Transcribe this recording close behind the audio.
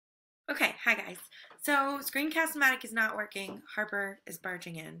Okay, hi guys. So Screencast-O-Matic is not working. Harper is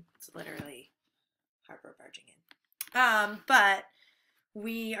barging in. It's literally Harper barging in. But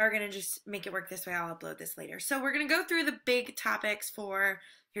we are gonna just make it work this way. I'll upload this later. So we're gonna go through the big topics for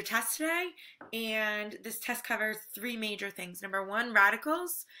your test today, and this test covers three major things. Number one,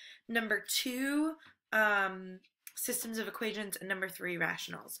 radicals. Number two, systems of equations, and number three,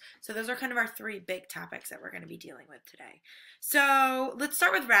 rationals. So those are kind of our three big topics that we're going to be dealing with today. So let's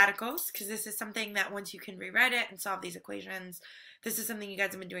start with radicals, because this is something that once you can rewrite it and solve these equations, this is something you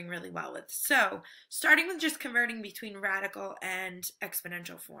guys have been doing really well with. So starting with just converting between radical and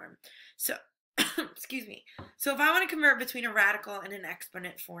exponential form. So excuse me. So if I want to convert between a radical and an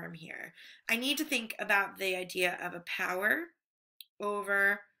exponent form here, I need to think about the idea of a power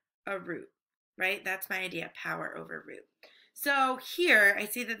over a root, right? That's my idea, power over root. So here I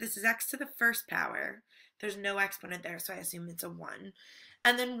see that this is x to the first power. There's no exponent there, so I assume it's a 1.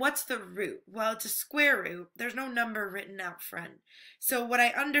 And then what's the root? Well, it's a square root. There's no number written out front. So what I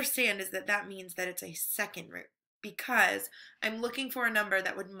understand is that that means that it's a second root, because I'm looking for a number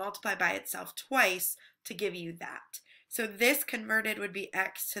that would multiply by itself twice to give you that. So this converted would be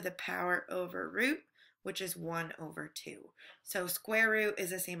x to the power over root, which is 1 over 2. So square root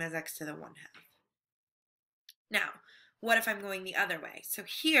is the same as x to the 1/2. Now, what if I'm going the other way? So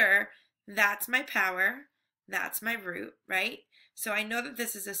here, that's my power, that's my root, right? So I know that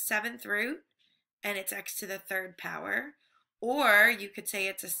this is a 7th root, and it's x to the 3rd power. Or you could say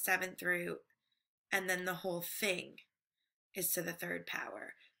it's a 7th root, and then the whole thing is to the 3rd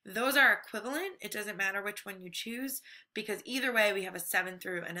power. Those are equivalent. It doesn't matter which one you choose, because either way we have a 7th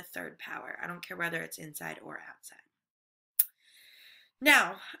root and a 3rd power. I don't care whether it's inside or outside.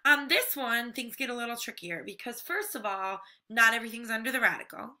 Now, on this one, things get a little trickier, because first of all, not everything's under the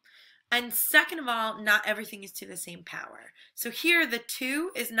radical. And second of all, not everything is to the same power. So here, the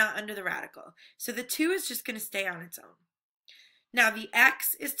 2 is not under the radical. So the 2 is just going to stay on its own. Now, the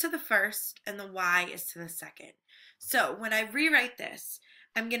x is to the first and the y is to the second. So when I rewrite this,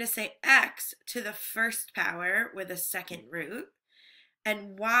 I'm going to say x to the first power with a second root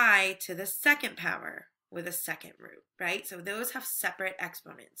and y to the second power with a second root, right? So those have separate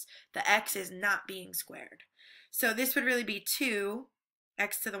exponents. The x is not being squared. So this would really be 2,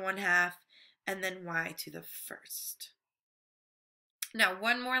 x to the 1/2, and then y to the first. Now,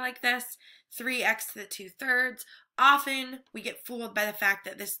 one more like this, 3x to the 2/3. Often we get fooled by the fact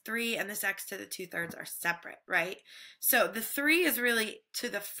that this 3 and this x to the 2/3 are separate, right? So the 3 is really to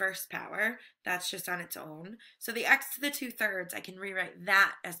the first power. That's just on its own. So the x to the 2/3, I can rewrite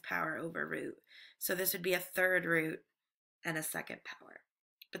that as power over root. So this would be a 3rd root and a 2nd power.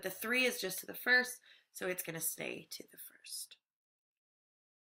 But the 3 is just to the first, so it's going to stay to the first.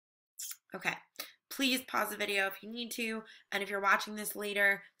 Okay. Please pause the video if you need to, and if you're watching this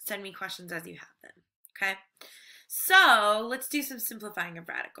later, send me questions as you have them, okay? So let's do some simplifying of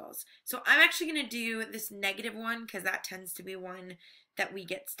radicals. So I'm actually going to do this negative one because that tends to be one that we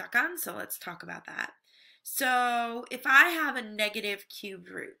get stuck on, so let's talk about that. So if I have a negative cubed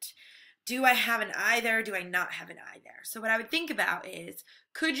root, do I have an I there? Do I not have an I there? So what I would think about is,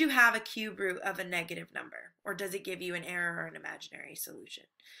 could you have a cube root of a negative number? Or does it give you an error or an imaginary solution?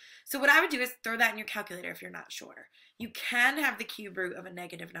 So what I would do is throw that in your calculator if you're not sure. You can have the cube root of a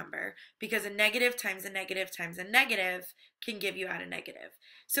negative number, because a negative times a negative times a negative can give you out a negative.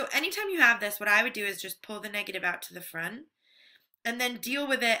 So anytime you have this, what I would do is just pull the negative out to the front and then deal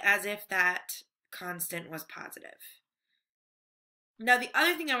with it as if that constant was positive. Now, the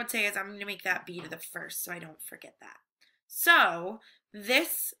other thing I would say is I'm going to make that b to the first so I don't forget that. So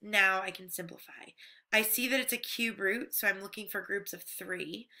this now I can simplify. I see that it's a cube root, so I'm looking for groups of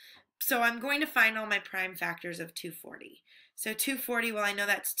 3. So I'm going to find all my prime factors of 240. So 240, well, I know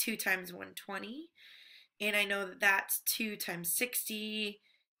that's 2 times 120. And I know that that's 2 times 60,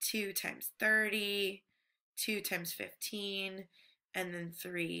 2 times 30, 2 times 15, and then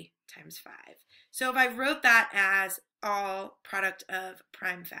 3 times 5. So if I wrote that as all product of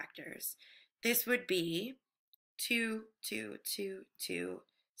prime factors, this would be 2, 2, 2, 2,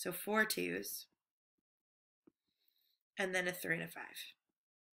 so 4 2s, and then a 3 and a 5.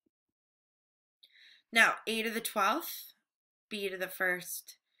 Now, a to the 12th, b to the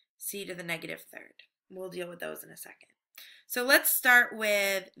first, c to the negative 3rd. We'll deal with those in a second. So let's start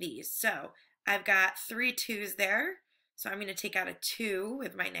with these. So I've got 3 2s there, so I'm going to take out a 2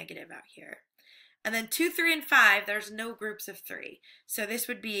 with my negative out here. And then 2, 3, and 5, there's no groups of 3. So this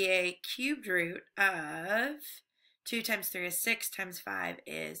would be a cubed root of 2 times 3 is 6 times 5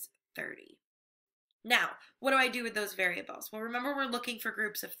 is 30. Now, what do I do with those variables? Well, remember we're looking for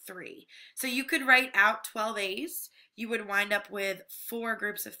groups of 3. So you could write out 12 A's. you would wind up with 4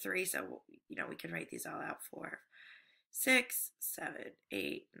 groups of 3. So, you know, we can write these all out: 4, 6, 7,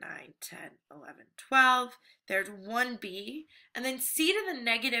 8, 9, 10, 11, 12. There's 1b. And then c to the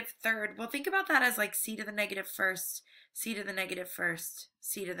negative third, well, think about that as like c to the negative first, c to the negative first,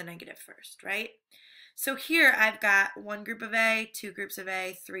 c to the negative first, right? So here I've got 1 group of A, 2 groups of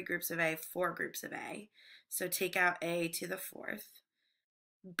A, 3 groups of A, 4 groups of A. So take out A to the 4th.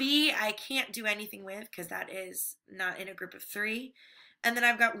 B I can't do anything with because that is not in a group of 3. And then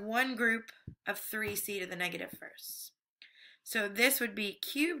I've got 1 group of 3c to the negative first. So this would be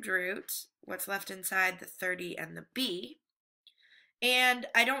cubed root, what's left inside the 30 and the b. And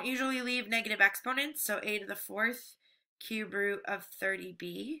I don't usually leave negative exponents, so a to the 4th cube root of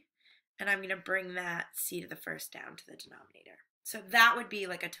 30b. And I'm going to bring that c to the first down to the denominator. So that would be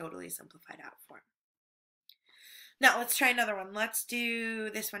like a totally simplified out form. Now let's try another one. Let's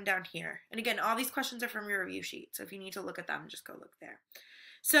do this one down here. And again, all these questions are from your review sheet, so if you need to look at them, just go look there.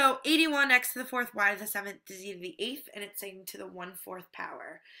 So 81 x to the 4th, y to the 7th, z to the 8th, and it's saying to the 1/4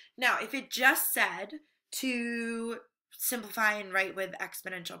 power. Now, if it just said to simplify and write with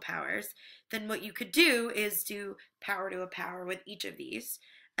exponential powers, then what you could do is do power to a power with each of these,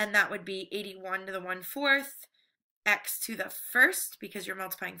 and that would be 81 to the 1/4, x to the 1st, because you're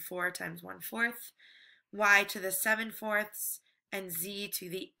multiplying 4 times 1/4, y to the 7/4, and z to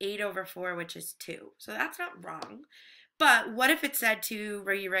the 8/4, which is 2. So that's not wrong. But what if it said to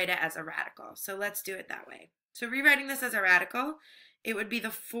rewrite it as a radical? So let's do it that way. So rewriting this as a radical, it would be the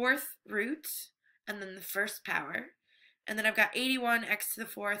 4th root and then the 1st power. And then I've got 81 x to the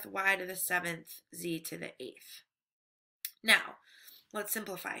 4th, y to the 7th, z to the 8th. Now, let's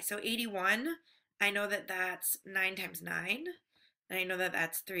simplify. So 81, I know that that's 9 times 9. And I know that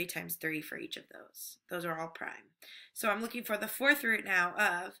that's 3 times 3 for each of those. Those are all prime. So I'm looking for the 4th root now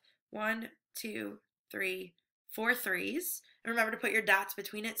of 1, 2, 3, 4 3s. And remember to put your dots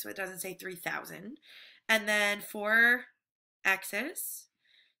between it so it doesn't say 3,000. And then 4 x's,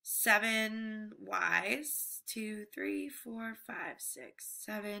 7 y's, 2, 3, 4, 5, 6,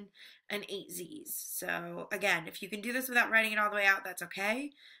 7, and 8 z's. So again, if you can do this without writing it all the way out, that's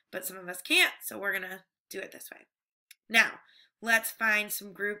okay. But some of us can't, so we're going to do it this way. Now, let's find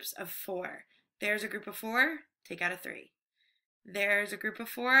some groups of 4. There's a group of 4, take out a 3. There's a group of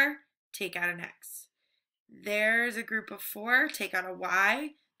 4, take out an x. There's a group of 4, take out a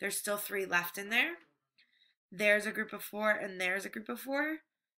y. There's still 3 left in there. There's a group of 4, and there's a group of 4.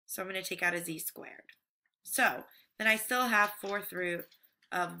 So I'm going to take out a z squared. So then I still have 4th root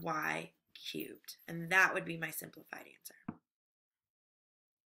of y cubed. And that would be my simplified answer.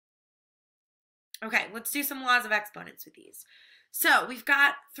 Okay, let's do some laws of exponents with these. So we've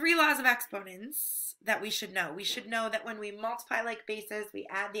got 3 laws of exponents that we should know. We should know that when we multiply like bases, we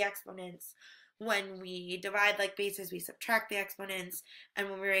add the exponents. When we divide like bases, we subtract the exponents.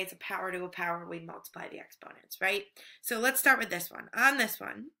 And when we raise a power to a power, we multiply the exponents, right? So let's start with this one. On this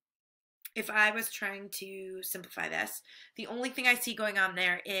one, if I was trying to simplify this, the only thing I see going on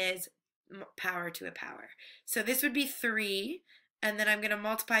there is power to a power. So this would be 3, and then I'm going to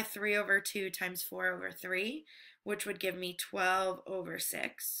multiply 3 over 2 times 4 over 3, which would give me 12 over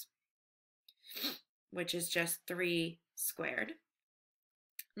 6, which is just 3 squared.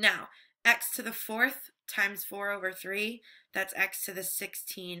 Now, x to the 4th times 4 over 3, that's x to the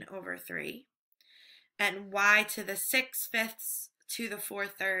 16 over 3. And y to the 6/5 to the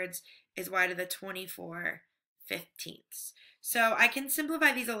 4/3 is y to the 24/15. So I can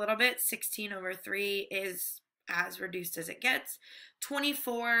simplify these a little bit. 16 over 3 is as reduced as it gets.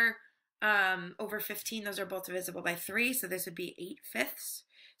 24 over 15, those are both divisible by 3, so this would be 8/5.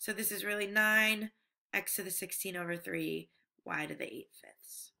 So this is really 9, x to the 16 over 3, y to the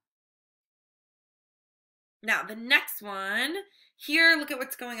 8/5. Now the next one, here look at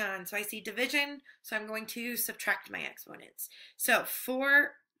what's going on. So I see division, so I'm going to subtract my exponents. So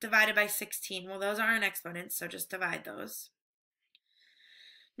 4 divided by 16, well those aren't exponents, so just divide those.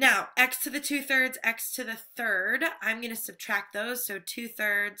 Now, x to the 2/3, x to the 3rd, I'm going to subtract those. So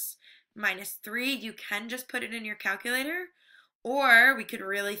 2/3 minus 3, you can just put it in your calculator. Or we could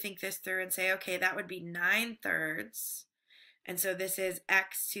really think this through and say, okay, that would be 9/3. And so this is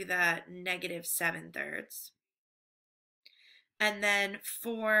x to the negative 7/3. And then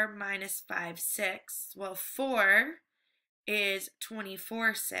 4 minus 5/6. Well, 4 is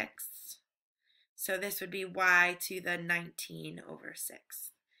 24/6. So this would be y to the 19 over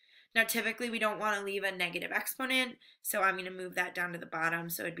 6. Now, typically, we don't want to leave a negative exponent, so I'm going to move that down to the bottom.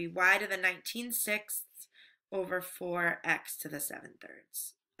 So it'd be y to the 19/6 over 4x to the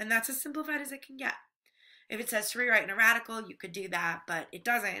 7/3. And that's as simplified as it can get. If it says to rewrite in a radical, you could do that, but it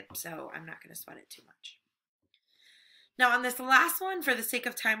doesn't, so I'm not going to sweat it too much. Now on this last one, for the sake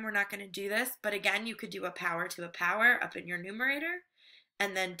of time, we're not going to do this, but again, you could do a power to a power up in your numerator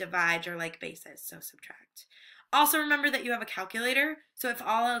and then divide your like bases, so subtract. Also remember that you have a calculator, so if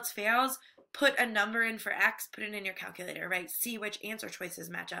all else fails, put a number in for x, put it in your calculator, right? See which answer choices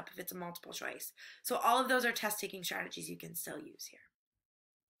match up if it's a multiple choice. So all of those are test-taking strategies you can still use here.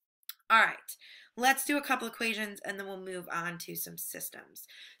 All right, let's do a couple equations and then we'll move on to some systems.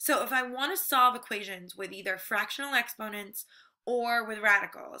 So if I want to solve equations with either fractional exponents or with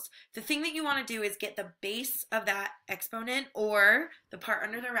radicals, the thing that you want to do is get the base of that exponent or the part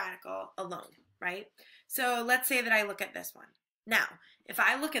under the radical alone, right? So let's say that I look at this one. Now, if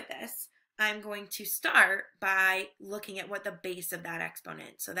I look at this, I'm going to start by looking at what the base of that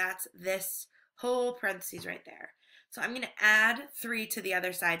exponent. So that's this whole parentheses right there. So I'm going to add 3 to the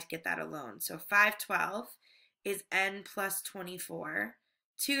other side to get that alone. So 512 is n plus 24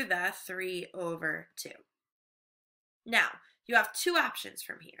 to the 3 over 2. Now, you have two options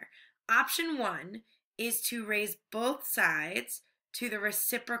from here. Option 1 is to raise both sides to the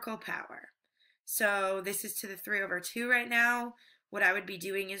reciprocal power. So this is to the 3 over 2 right now. What I would be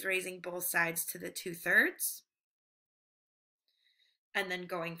doing is raising both sides to the 2/3 and then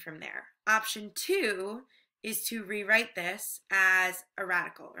going from there. Option 2 is to rewrite this as a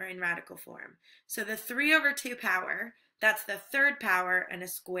radical or in radical form. So the 3 over 2 power, that's the third power and a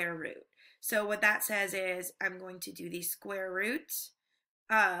square root. So what that says is I'm going to do the square root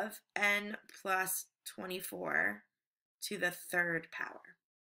of n plus 24 to the third power,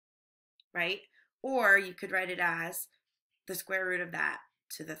 right? Or you could write it as the square root of that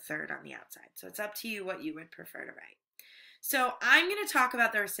to the third on the outside. So it's up to you what you would prefer to write. So I'm going to talk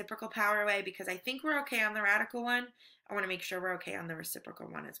about the reciprocal power way because I think we're okay on the radical one. I want to make sure we're okay on the reciprocal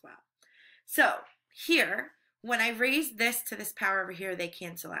one as well. So here, when I raise this to this power over here, they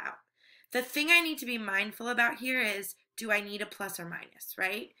cancel out. The thing I need to be mindful about here is, do I need a plus or minus,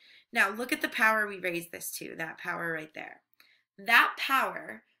 right? Now look at the power we raised this to, that power right there. That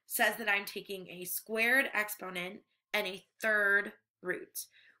power says that I'm taking a squared exponent and a third root.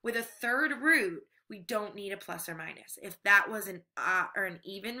 With a third root, we don't need a plus or minus. If that was an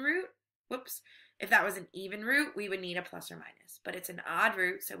even root, if that was an even root, we would need a plus or minus. But it's an odd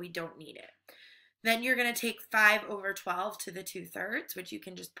root, so we don't need it. Then you're going to take 5 over 12 to the 2/3, which you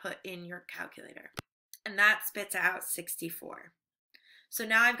can just put in your calculator. And that spits out 64. So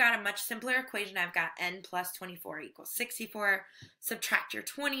now I've got a much simpler equation. I've got n plus 24 equals 64. Subtract your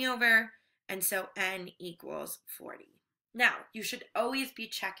 20 over, and so n equals 40. Now, you should always be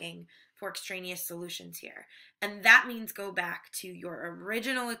checking for extraneous solutions here. And that means go back to your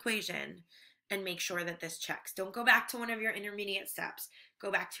original equation and make sure that this checks. Don't go back to one of your intermediate steps. Go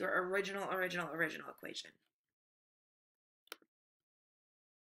back to your original equation.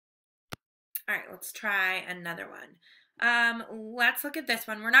 All right, let's try another one. Let's look at this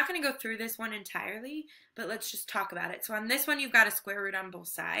one. We're not going to go through this one entirely, but let's just talk about it. So on this one, you've got a square root on both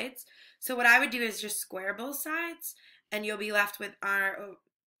sides. So what I would do is just square both sides, and you'll be left with r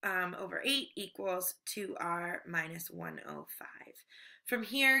over 8 equals 2r minus 105. From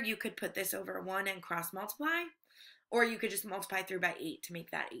here, you could put this over 1 and cross multiply, or you could just multiply through by 8 to make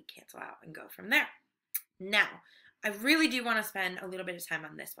that 8 cancel out and go from there. Now, I really do want to spend a little bit of time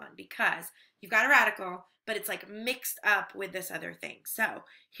on this one because you've got a radical, but it's like mixed up with this other thing. So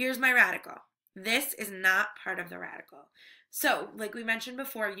here's my radical. This is not part of the radical. So like we mentioned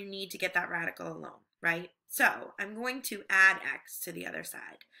before, you need to get that radical alone, right? So I'm going to add x to the other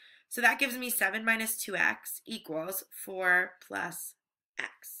side. So that gives me 7 minus 2x equals 4 plus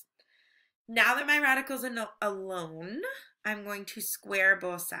x. Now that my radical's alone, I'm going to square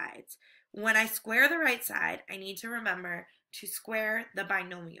both sides. When I square the right side, I need to remember to square the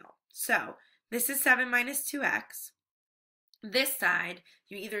binomial. So this is 7 minus 2x. This side,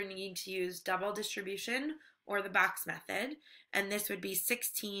 you either need to use double distribution or the box method, and this would be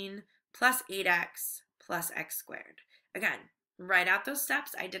 16 plus 8x plus x squared. Again, write out those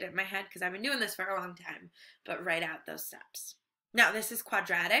steps. I did it in my head because I've been doing this for a long time, but write out those steps. Now this is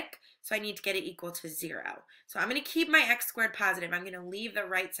quadratic, so I need to get it equal to 0. So I'm going to keep my x squared positive. I'm going to leave the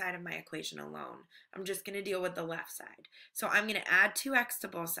right side of my equation alone. I'm just going to deal with the left side. So I'm going to add 2x to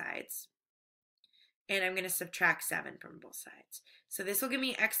both sides, and I'm going to subtract 7 from both sides. So this will give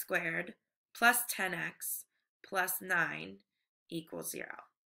me x squared plus 10x plus 9 equals 0.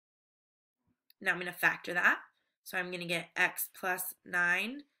 Now I'm going to factor that. So I'm going to get x plus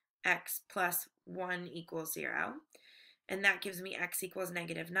 9, x plus 1 equals 0. And that gives me x equals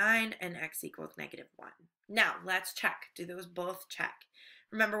 -9 and x equals -1. Now, let's check. Do those both check?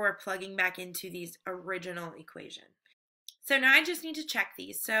 Remember, we're plugging back into these original equation. So now I just need to check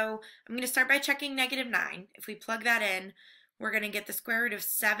these. So I'm going to start by checking -9. If we plug that in, we're going to get the square root of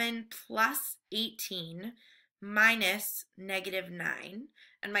 7 plus 18 minus -9.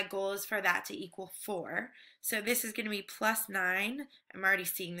 And my goal is for that to equal 4. So this is going to be plus 9. I'm already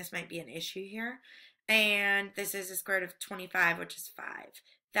seeing this might be an issue here. And this is the square root of 25, which is 5.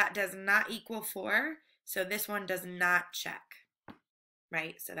 That does not equal 4. So this one does not check,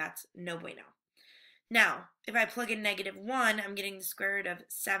 right? So that's no bueno. Now, if I plug in -1, I'm getting the square root of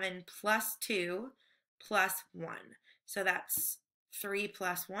 7 plus 2 plus 1. So that's 3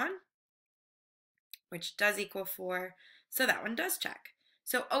 plus 1, which does equal 4. So that one does check.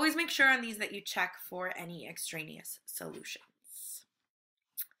 So always make sure on these that you check for any extraneous solutions.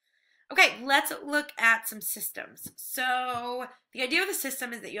 Okay, let's look at some systems. So the idea of the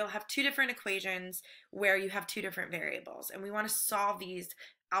system is that you'll have two different equations where you have two different variables, and we want to solve these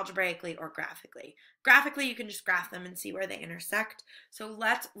algebraically or graphically. Graphically, you can just graph them and see where they intersect. So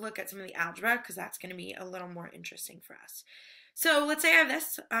let's look at some of the algebra because that's going to be a little more interesting for us. So let's say I have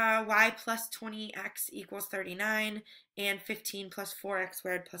this, y plus 20x equals 39, and 15 plus 4x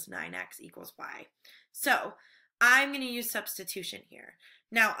squared plus 9x equals y. So I'm going to use substitution here.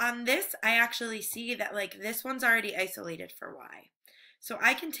 Now on this, I actually see that like this one's already isolated for y. So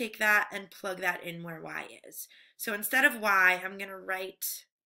I can take that and plug that in where y is. So instead of y, I'm going to write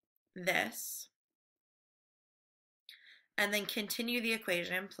this and then continue the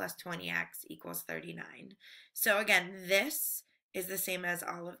equation, plus 20x equals 39. So again, this is the same as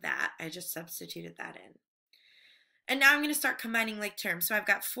all of that. I just substituted that in. And now I'm going to start combining like terms. So I've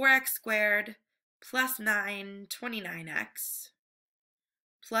got 4x squared plus 9, 29x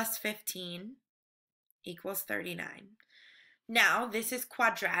plus 15 equals 39. Now this is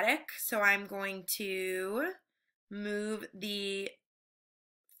quadratic, so I'm going to move the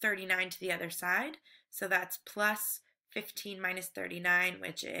 39 to the other side. So that's plus 15 minus 39,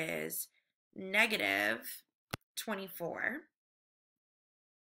 which is negative 24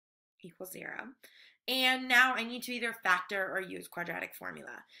 equals 0. And now I need to either factor or use quadratic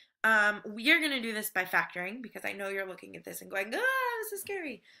formula. We are going to do this by factoring because I know you're looking at this and going, ah, this is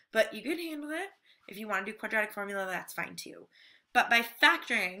scary. But you can handle it. If you want to do quadratic formula, that's fine too. But by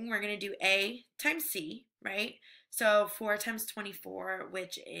factoring, we're going to do A times C, right? So 4 times 24,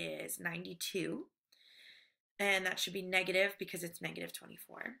 which is 92. And that should be negative because it's negative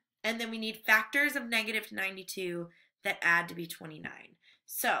 24. And then we need factors of negative 92 that add to be 29.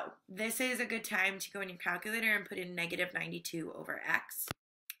 So this is a good time to go in your calculator and put in negative 92 over x.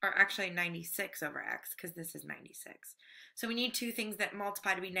 Or actually 96 over x, because this is 96. So we need two things that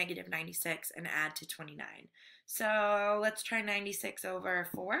multiply to be negative 96 and add to 29. So let's try 96 over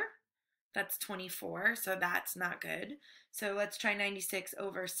 4. That's 24, so that's not good. So let's try 96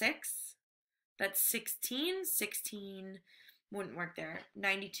 over 6. That's 16. 16 wouldn't work there.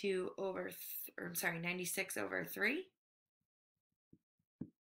 96 over 3.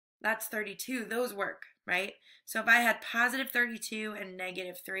 That's 32. Those work, right? So if I had positive 32 and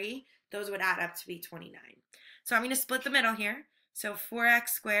negative 3, those would add up to be 29. So I'm going to split the middle here. So 4x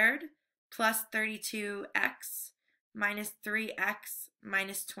squared plus 32x minus 3x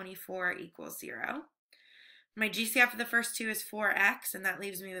minus 24 equals 0. My GCF for the first two is 4x, and that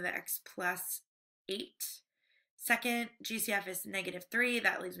leaves me with x plus 8. Second GCF is negative 3.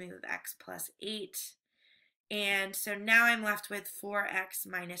 That leaves me with x plus 8. And so now I'm left with 4x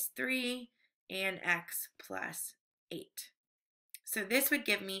minus 3 and x plus 8. So this would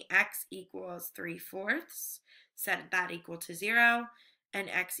give me x equals 3/4, set that equal to 0, and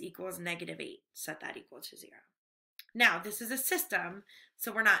x equals negative 8, set that equal to 0. Now, this is a system,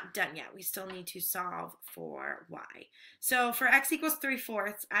 so we're not done yet. We still need to solve for y. So for x equals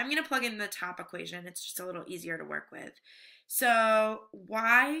 3/4, I'm going to plug in the top equation. It's just a little easier to work with. So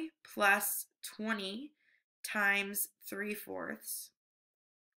y plus 20 times 3/4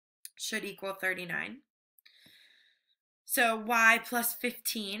 should equal 39. So y plus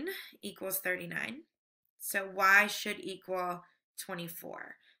 15 equals 39. So y should equal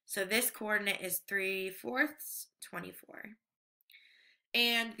 24. So this coordinate is 3/4, 24.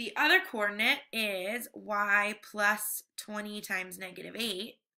 And the other coordinate is y plus 20 times negative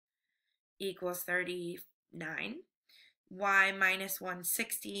 8 equals 39. Y minus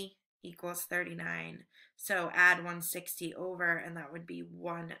 160 equals 39. So add 160 over, and that would be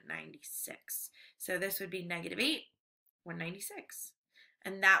 196. So this would be negative 8, 196.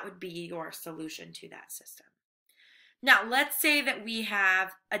 And that would be your solution to that system. Now, let's say that we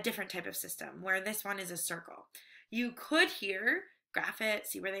have a different type of system where this one is a circle. You could here graph it,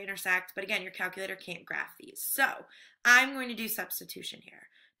 see where they intersect, but again, your calculator can't graph these. So I'm going to do substitution here.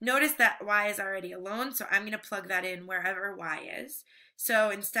 Notice that y is already alone, so I'm going to plug that in wherever y is.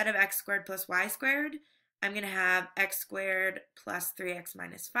 So instead of x squared plus y squared, I'm going to have x squared plus 3x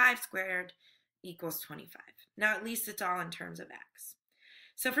minus 5 squared equals 25. Now at least it's all in terms of x.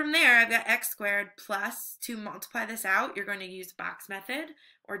 So from there, I've got x squared plus, to multiply this out, you're going to use box method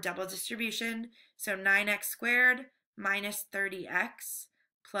or double distribution. So 9x squared minus 30x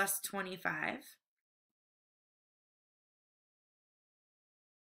plus 25.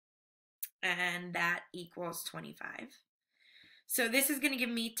 And that equals 25. So this is going to give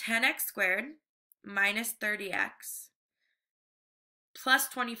me 10x squared minus 30x plus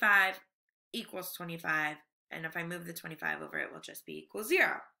 25 equals 25. And if I move the 25 over, it will just be equal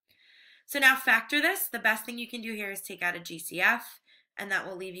 0. So now factor this. The best thing you can do here is take out a GCF, and that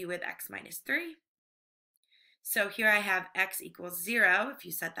will leave you with x minus 3. So here I have x equals 0, if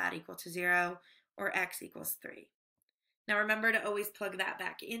you set that equal to 0, or x equals 3. Now remember to always plug that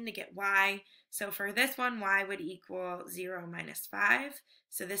back in to get y. So for this one, y would equal 0 minus 5.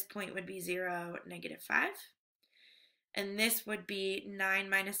 So this point would be 0, negative 5. And this would be 9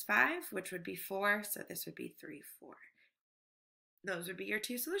 minus 5, which would be 4. So this would be 3, 4. Those would be your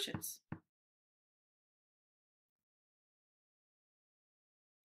two solutions.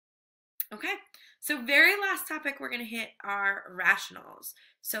 Okay, so very last topic we're going to hit are rationals.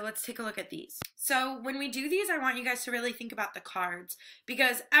 So let's take a look at these. So when we do these, I want you guys to really think about the cards,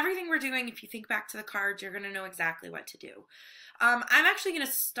 because everything we're doing, if you think back to the cards, you're going to know exactly what to do. I'm actually going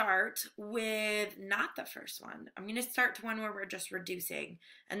to start with not the first one. I'm going to start to one where we're just reducing,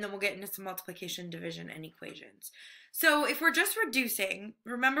 and then we'll get into some multiplication, division, and equations. So if we're just reducing,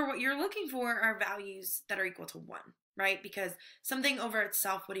 remember what you're looking for are values that are equal to 1, right? Because something over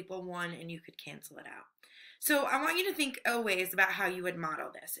itself would equal 1, and you could cancel it out. So I want you to think always about how you would model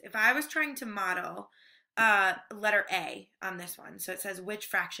this. If I was trying to model letter A on this one, so it says which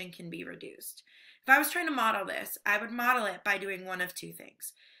fraction can be reduced. If I was trying to model this, I would model it by doing one of two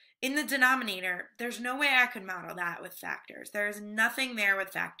things. In the denominator, there's no way I could model that with factors. There is nothing there with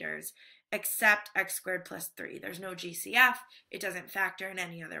factors except x squared plus 3. There's no GCF. It doesn't factor in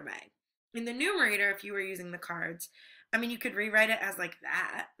any other way. In the numerator, if you were using the cards, I mean, you could rewrite it as like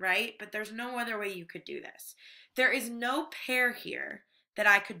that, right? But there's no other way you could do this. There is no pair here that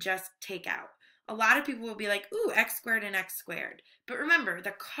I could just take out. A lot of people will be like, ooh, x squared and x squared. But remember,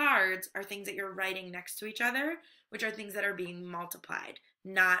 the cards are things that you're writing next to each other, which are things that are being multiplied,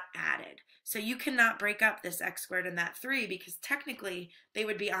 not added. So you cannot break up this x squared and that 3 because technically they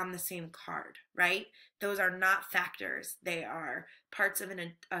would be on the same card, right? Those are not factors. They are parts of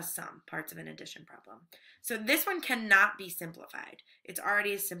a sum, parts of an addition problem. So this one cannot be simplified. It's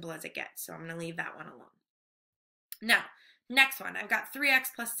already as simple as it gets. So I'm going to leave that one alone. Now, next one, I've got 3x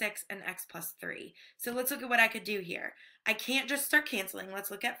plus 6 and x plus 3. So let's look at what I could do here. I can't just start canceling.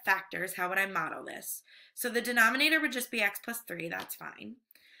 Let's look at factors. How would I model this? So the denominator would just be x plus 3. That's fine.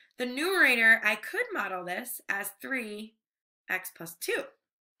 The numerator, I could model this as 3x plus 2.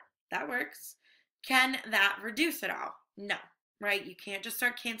 That works. Can that reduce at all? No, right? You can't just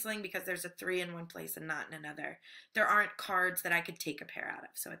start canceling because there's a 3 in one place and not in another. There aren't cards that I could take a pair out of,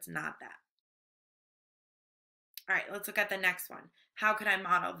 so it's not that. All right, let's look at the next one. How could I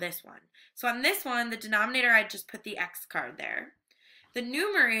model this one? So on this one, the denominator, I'd just put the x card there. The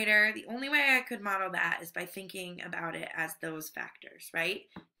numerator, the only way I could model that is by thinking about it as those factors, right?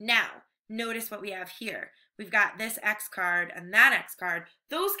 Now, notice what we have here. We've got this x card and that x card.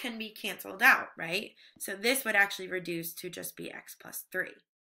 Those can be canceled out, right? So this would actually reduce to just be x plus 3.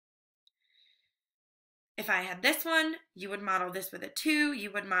 If I had this one, you would model this with a 2.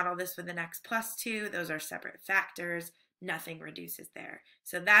 You would model this with an x plus 2. Those are separate factors. Nothing reduces there.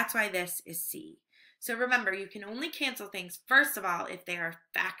 So that's why this is C. So remember, you can only cancel things, first of all, if they are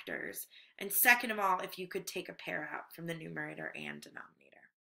factors. And second of all, if you could take a pair out from the numerator and denominator.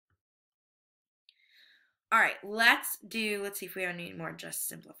 All right, let's see if we have any more just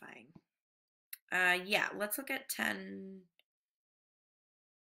simplifying. Yeah, let's look at 10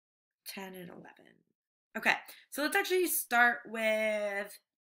 and 11. Okay, so let's actually start with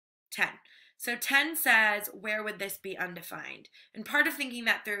 10. So 10 says, where would this be undefined? And part of thinking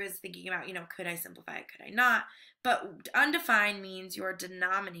that through is thinking about, could I simplify it, could I not? But undefined means your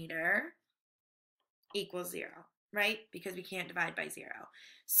denominator equals 0, right? Because we can't divide by 0.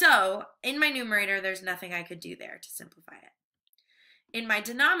 So in my numerator, there's nothing I could do there to simplify it. In my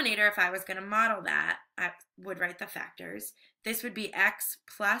denominator, if I was going to model that, I would write the factors. This would be x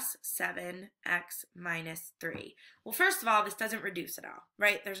plus 7, x minus 3. Well, first of all, this doesn't reduce at all,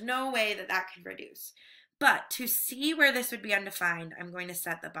 right? There's no way that that could reduce. But to see where this would be undefined, I'm going to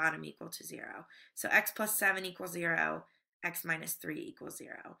set the bottom equal to 0. So x plus 7 equals 0, x minus 3 equals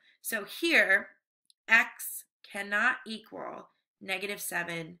 0. So here, x cannot equal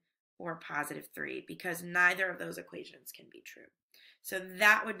 -7 or +3 because neither of those equations can be true. So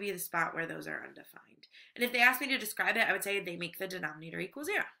that would be the spot where those are undefined. And if they asked me to describe it, I would say they make the denominator equal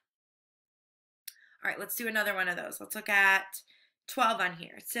 0. All right, let's do another one of those. Let's look at 12 on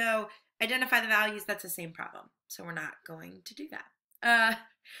here. So identify the values. That's the same problem. So we're not going to do that.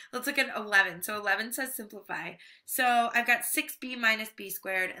 Let's look at 11. So 11 says simplify. So I've got 6b minus b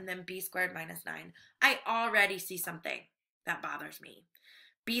squared and then b squared minus 9. I already see something that bothers me.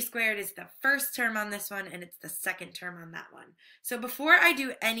 B squared is the first term on this one, and it's the second term on that one. So before I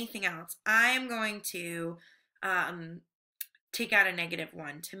do anything else, I am going to take out a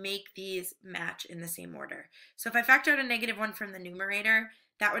 -1 to make these match in the same order. So if I factor out a -1 from the numerator,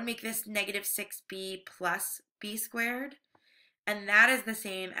 that would make this -6b plus b squared. And that is the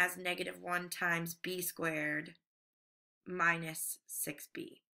same as -1 times b squared minus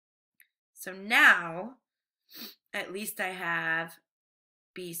 6b. So now, at least I have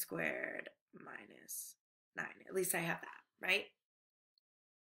b squared minus 9. At least I have that, right?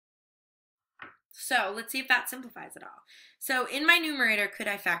 So let's see if that simplifies it all. So in my numerator, could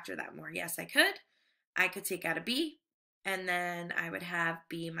I factor that more? Yes, I could. I could take out a b, and then I would have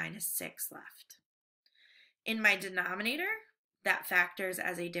b minus 6 left. In my denominator, that factors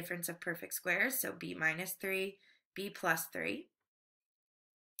as a difference of perfect squares, so b minus 3, b plus 3.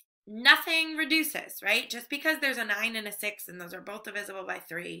 Nothing reduces, right? Just because there's a 9 and a 6 and those are both divisible by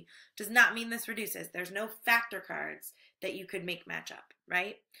 3 does not mean this reduces. There's no factor cards that you could make match up,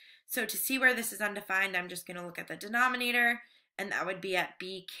 right? So to see where this is undefined, I'm just going to look at the denominator, and that would be at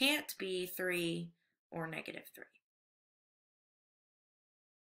b can't be 3 or -3.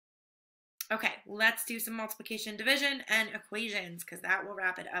 Okay, let's do some multiplication, division, and equations because that will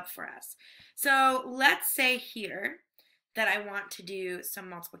wrap it up for us. So let's say here that I want to do some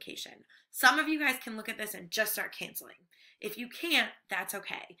multiplication. Some of you guys can look at this and just start canceling. If you can't, that's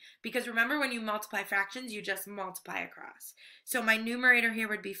okay. Because remember, when you multiply fractions, you just multiply across. So my numerator here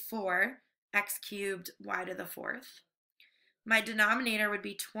would be 4 x cubed y to the 4th. My denominator would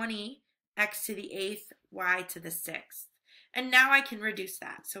be 20 x to the 8th y to the 6th. And now I can reduce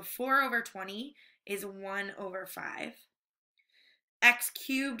that. So 4 over 20 is 1 over 5. X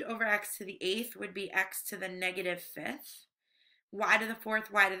cubed over x to the 8th would be x to the -5th. Y to the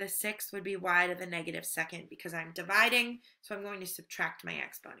 4th, y to the 6th would be y to the -2nd because I'm dividing, so I'm going to subtract my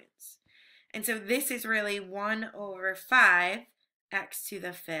exponents. And so this is really 1 over 5 x to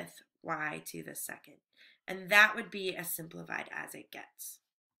the 5th, y to the 2nd. And that would be as simplified as it gets.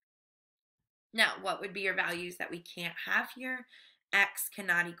 Now, what would be your values that we can't have here? X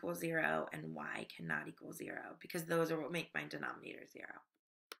cannot equal 0 and y cannot equal 0 because those are what make my denominator 0.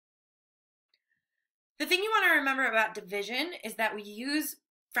 The thing you want to remember about division is that we use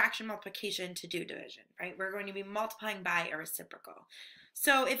fraction multiplication to do division, right? We're going to be multiplying by a reciprocal.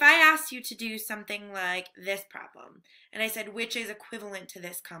 So if I asked you to do something like this problem, and I said which is equivalent to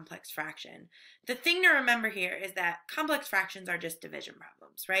this complex fraction, the thing to remember here is that complex fractions are just division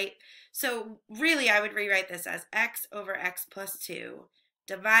problems, right? So really I would rewrite this as x over x plus 2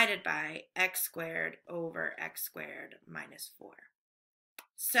 divided by x squared over x squared minus 4.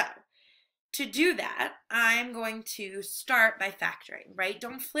 So to do that, I'm going to start by factoring, right?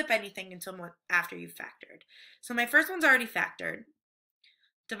 Don't flip anything until after you've factored. So my first one's already factored.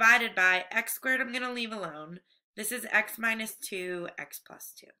 Divided by x squared, I'm going to leave alone. This is x minus 2, x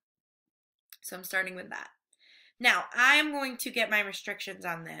plus 2. So I'm starting with that. Now, I'm going to get my restrictions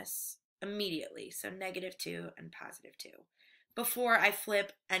on this immediately. So -2 and +2 before I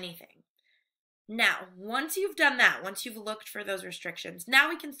flip anything. Now, once you've done that, once you've looked for those restrictions, now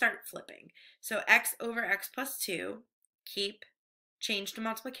we can start flipping. So x over x plus 2, keep, change to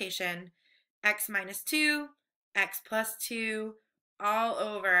multiplication, x minus 2, x plus 2, all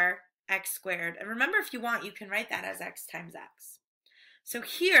over x squared. And remember, if you want, you can write that as x times x. So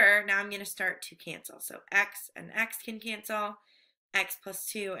here, now I'm going to start to cancel. So x and x can cancel, x plus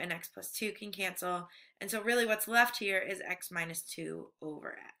 2 and x plus 2 can cancel. And so really what's left here is x minus 2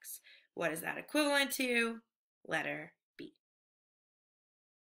 over x. What is that equivalent to? Letter B.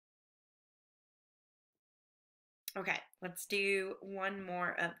 Okay, let's do one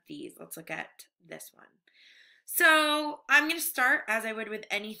more of these. Let's look at this one. So I'm going to start as I would with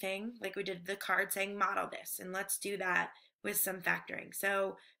anything, like we did the card saying model this, and let's do that with some factoring.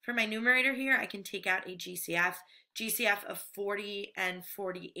 So for my numerator here, I can take out a GCF. GCF of 40 and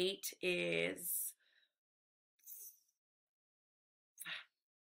 48 is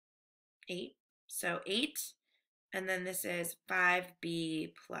 8. So 8, and then this is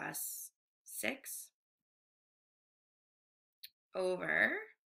 5b plus 6. over,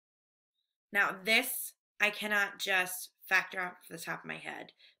 now this I cannot just factor off the top of my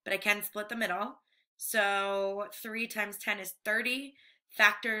head, but I can split the middle. So 3 times 10 is 30.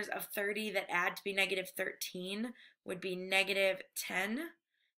 Factors of 30 that add to be negative 13 would be negative 10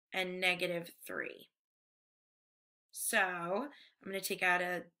 and negative 3. So I'm going to take out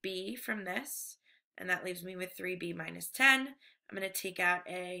a b from this, and that leaves me with 3b minus 10. I'm going to take out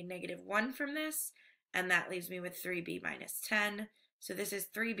a negative 1 from this, and that leaves me with 3b minus 10. So this is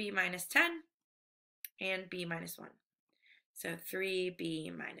 3b minus 10 and b minus 1. So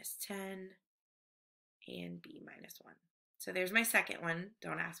 3b minus 10 and b minus 1. So there's my second one.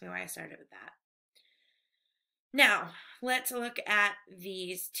 Don't ask me why I started with that. Now, let's look at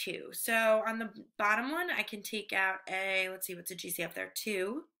these two. So on the bottom one, I can take out a, let's see, what's a GCF there?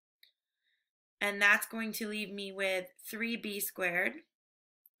 2. And that's going to leave me with 3b squared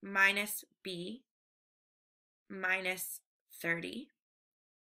minus b minus 30.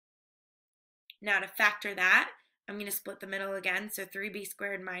 Now to factor that, I'm going to split the middle again. So 3b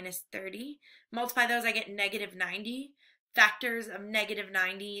squared minus 30. Multiply those, I get negative 90. Factors of negative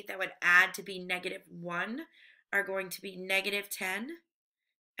 90 that would add to be negative 1 are going to be negative 10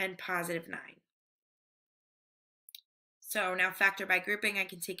 and positive 9. So now factor by grouping, I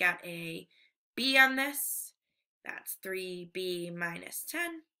can take out a b on this. That's 3b minus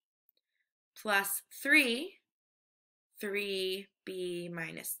 10 plus 3b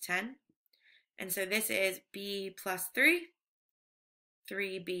minus 10. And so this is b plus 3b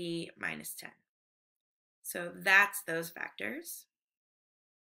minus 10. So that's those factors.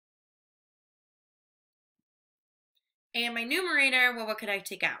 And my numerator, well, what could I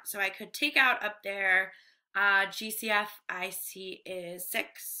take out? So I could take out up there, GCF I see is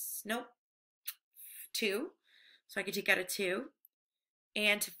 6, nope, 2. So I could take out a 2.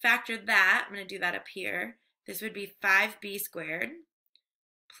 And to factor that, I'm going to do that up here. This would be 5b squared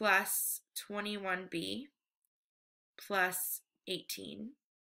plus 21b plus 18.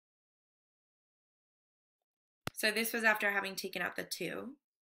 So this was after having taken out the 2.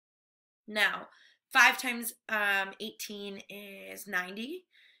 Now, 5 times 18 is 90.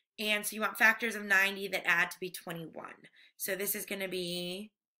 And so you want factors of 90 that add to be 21. So this is going to be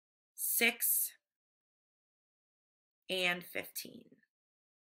 6 and 15.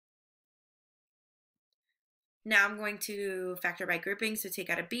 Now I'm going to factor by grouping. So take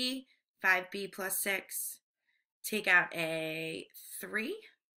out a b, 5b plus 6. Take out a 3,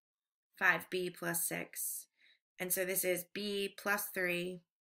 5b plus 6. And so this is b plus 3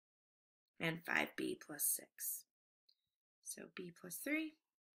 and 5b plus 6. So b plus 3,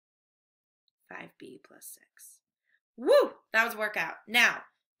 5b plus 6. Woo! That was a workout. Now,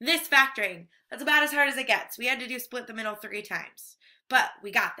 this factoring, that's about as hard as it gets. We had to do split the middle 3 times, but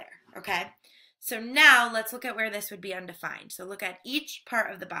we got there, okay? So now let's look at where this would be undefined. So look at each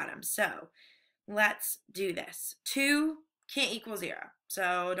part of the bottom. So let's do this. 2 can't equal 0,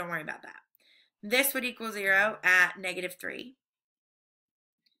 so don't worry about that. This would equal 0 at negative 3.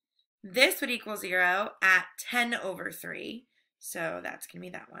 This would equal 0 at 10 over 3, so that's going to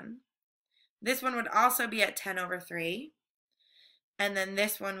be that one. This one would also be at 10 over 3, and then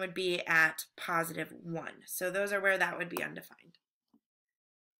this one would be at positive 1. So those are where that would be undefined.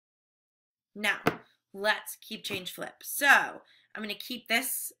 Now, let's keep, change, flip. So I'm going to keep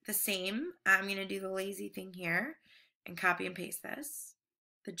this the same. I'm going to do the lazy thing here and copy and paste this.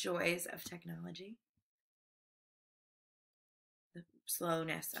 The joys of technology. The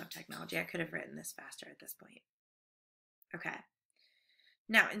slowness of technology. I could have written this faster at this point. Okay.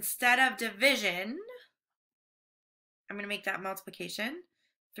 Now, instead of division, I'm going to make that multiplication.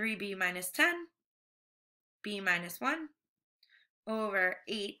 3b minus 10, b minus 1, over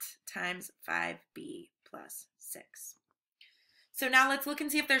 8 times 5b plus 6. So now let's look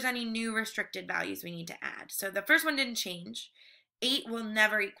and see if there's any new restricted values we need to add. So the first one didn't change. 8 will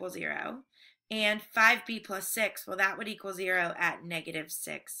never equal 0. And 5b plus 6, well, that would equal 0 at negative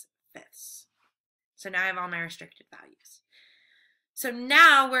 6 fifths. So now I have all my restricted values. So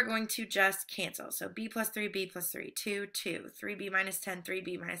now we're going to just cancel. So b plus 3, b plus 3, 2, 2, 3b minus 10,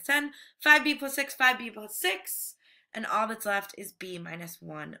 3b minus 10, 5b plus 6, 5b plus 6, and all that's left is b minus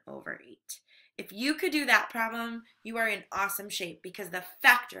 1 over 8. If you could do that problem, you are in awesome shape because the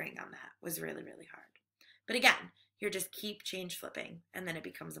factoring on that was really, really hard. But again, you're just keep, change, flipping, and then it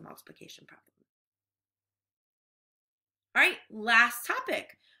becomes a multiplication problem. All right, last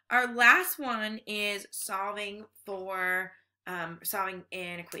topic. Our last one is solving for solving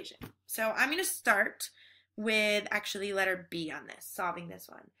an equation. So I'm going to start with actually letter B on this, solving this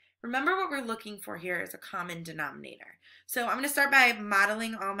one. Remember what we're looking for here is a common denominator. So I'm going to start by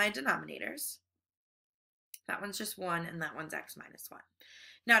modeling all my denominators. That one's just 1, and that one's x minus 1.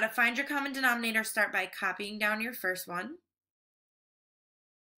 Now, to find your common denominator, start by copying down your first one.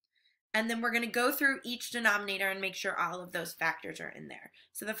 And then we're going to go through each denominator and make sure all of those factors are in there.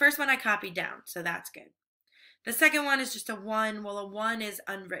 So the first one I copied down, so that's good. The second one is just a 1. Well, a 1 is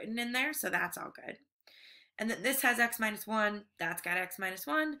unwritten in there, so that's all good. And then this has x minus 1. That's got x minus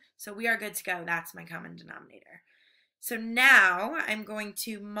 1. So we are good to go. That's my common denominator. So now I'm going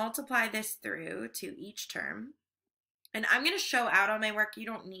to multiply this through to each term. And I'm going to show out on my work. You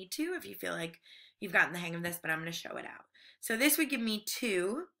don't need to if you feel like you've gotten the hang of this, but I'm going to show it out. So this would give me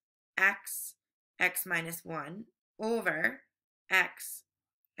 2x, x minus 1 over x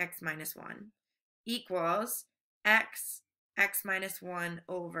minus 1 equals x minus 1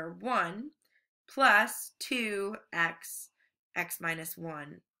 over 1 plus 2x, x minus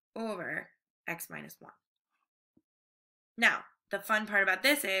 1 over x minus 1. Now, the fun part about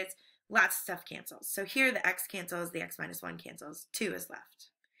this is lots of stuff cancels. So here the x cancels, the x minus 1 cancels, 2 is left.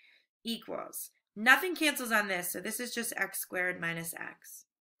 Equals, nothing cancels on this, so this is just x squared minus x.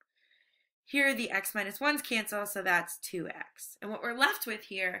 Here the x minus 1's cancel, so that's 2x. And what we're left with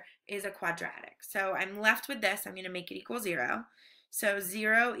here is a quadratic. So I'm left with this, I'm going to make it equal 0. So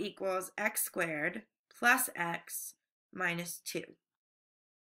 0 equals x squared plus x minus 2.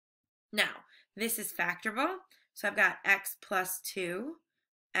 Now, this is factorable. So I've got x plus 2,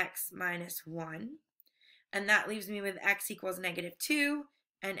 x minus 1, and that leaves me with x equals negative 2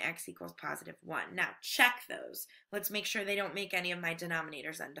 and x equals positive 1. Now check those. Let's make sure they don't make any of my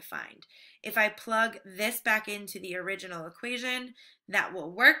denominators undefined. If I plug this back into the original equation, that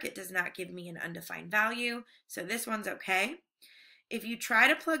will work. It does not give me an undefined value, so this one's okay. If you try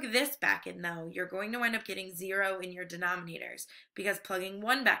to plug this back in, though, you're going to end up getting 0 in your denominators because plugging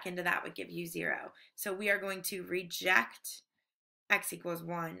 1 back into that would give you 0. So we are going to reject x equals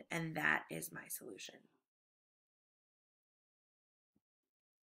 1, and that is my solution.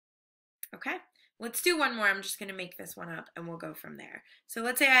 Okay, let's do one more. I'm just going to make this one up, and we'll go from there. So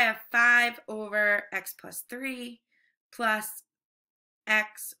let's say I have 5 over x plus 3 plus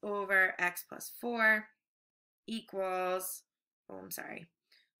x over x plus 4 equals...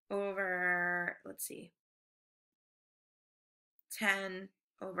 over, let's see, 10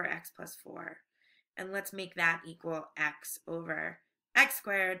 over x plus 4. And let's make that equal x over x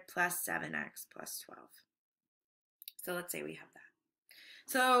squared plus 7x plus 12. So let's say we have that.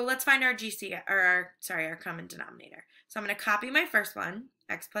 So let's find our our common denominator. So I'm going to copy my first one,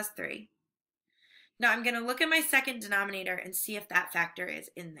 x plus 3. Now I'm going to look at my second denominator and see if that factor is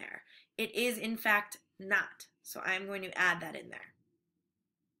in there. It is, in fact, not. So I'm going to add that in there.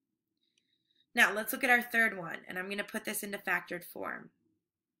 Now let's look at our third one, and I'm going to put this into factored form.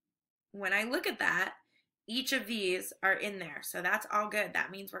 When I look at that, each of these are in there, so that's all good.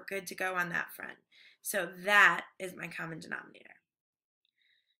 That means we're good to go on that front. So that is my common denominator.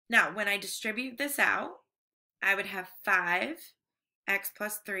 Now, when I distribute this out, I would have 5 x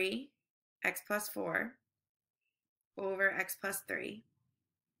plus 3, x plus 4 over x plus 3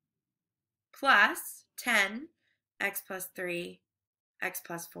 plus 10 x plus 3, x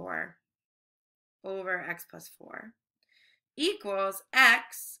plus 4 over x plus 4 equals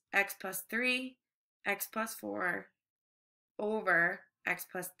x plus 3, x plus 4 over x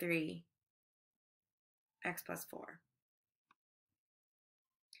plus 3, x plus 4.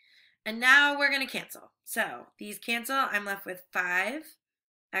 And now we're going to cancel. So these cancel. I'm left with 5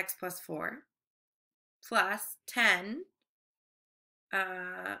 x plus 4 plus 10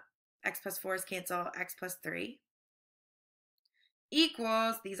 x plus 4's cancel, x plus 3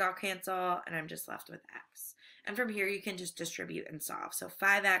 equals, these all cancel, and I'm just left with x. And from here you can just distribute and solve. So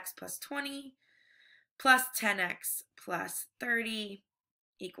 5x plus 20 plus 10x plus 30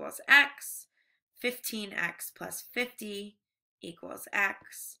 equals x. 15x plus 50 equals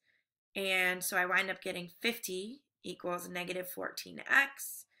x. And so I wind up getting 50 equals negative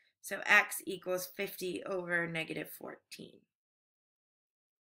 14x. So x equals 50 over negative 14.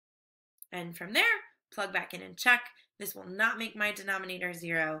 And from there, plug back in and check. This will not make my denominator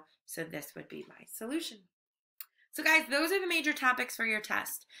 0, so this would be my solution. So guys, those are the major topics for your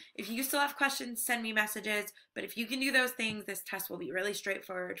test. If you still have questions, send me messages. But if you can do those things, this test will be really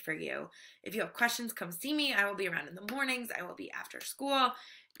straightforward for you. If you have questions, come see me. I will be around in the mornings. I will be after school.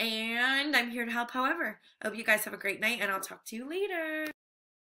 And I'm here to help however. I hope you guys have a great night, and I'll talk to you later.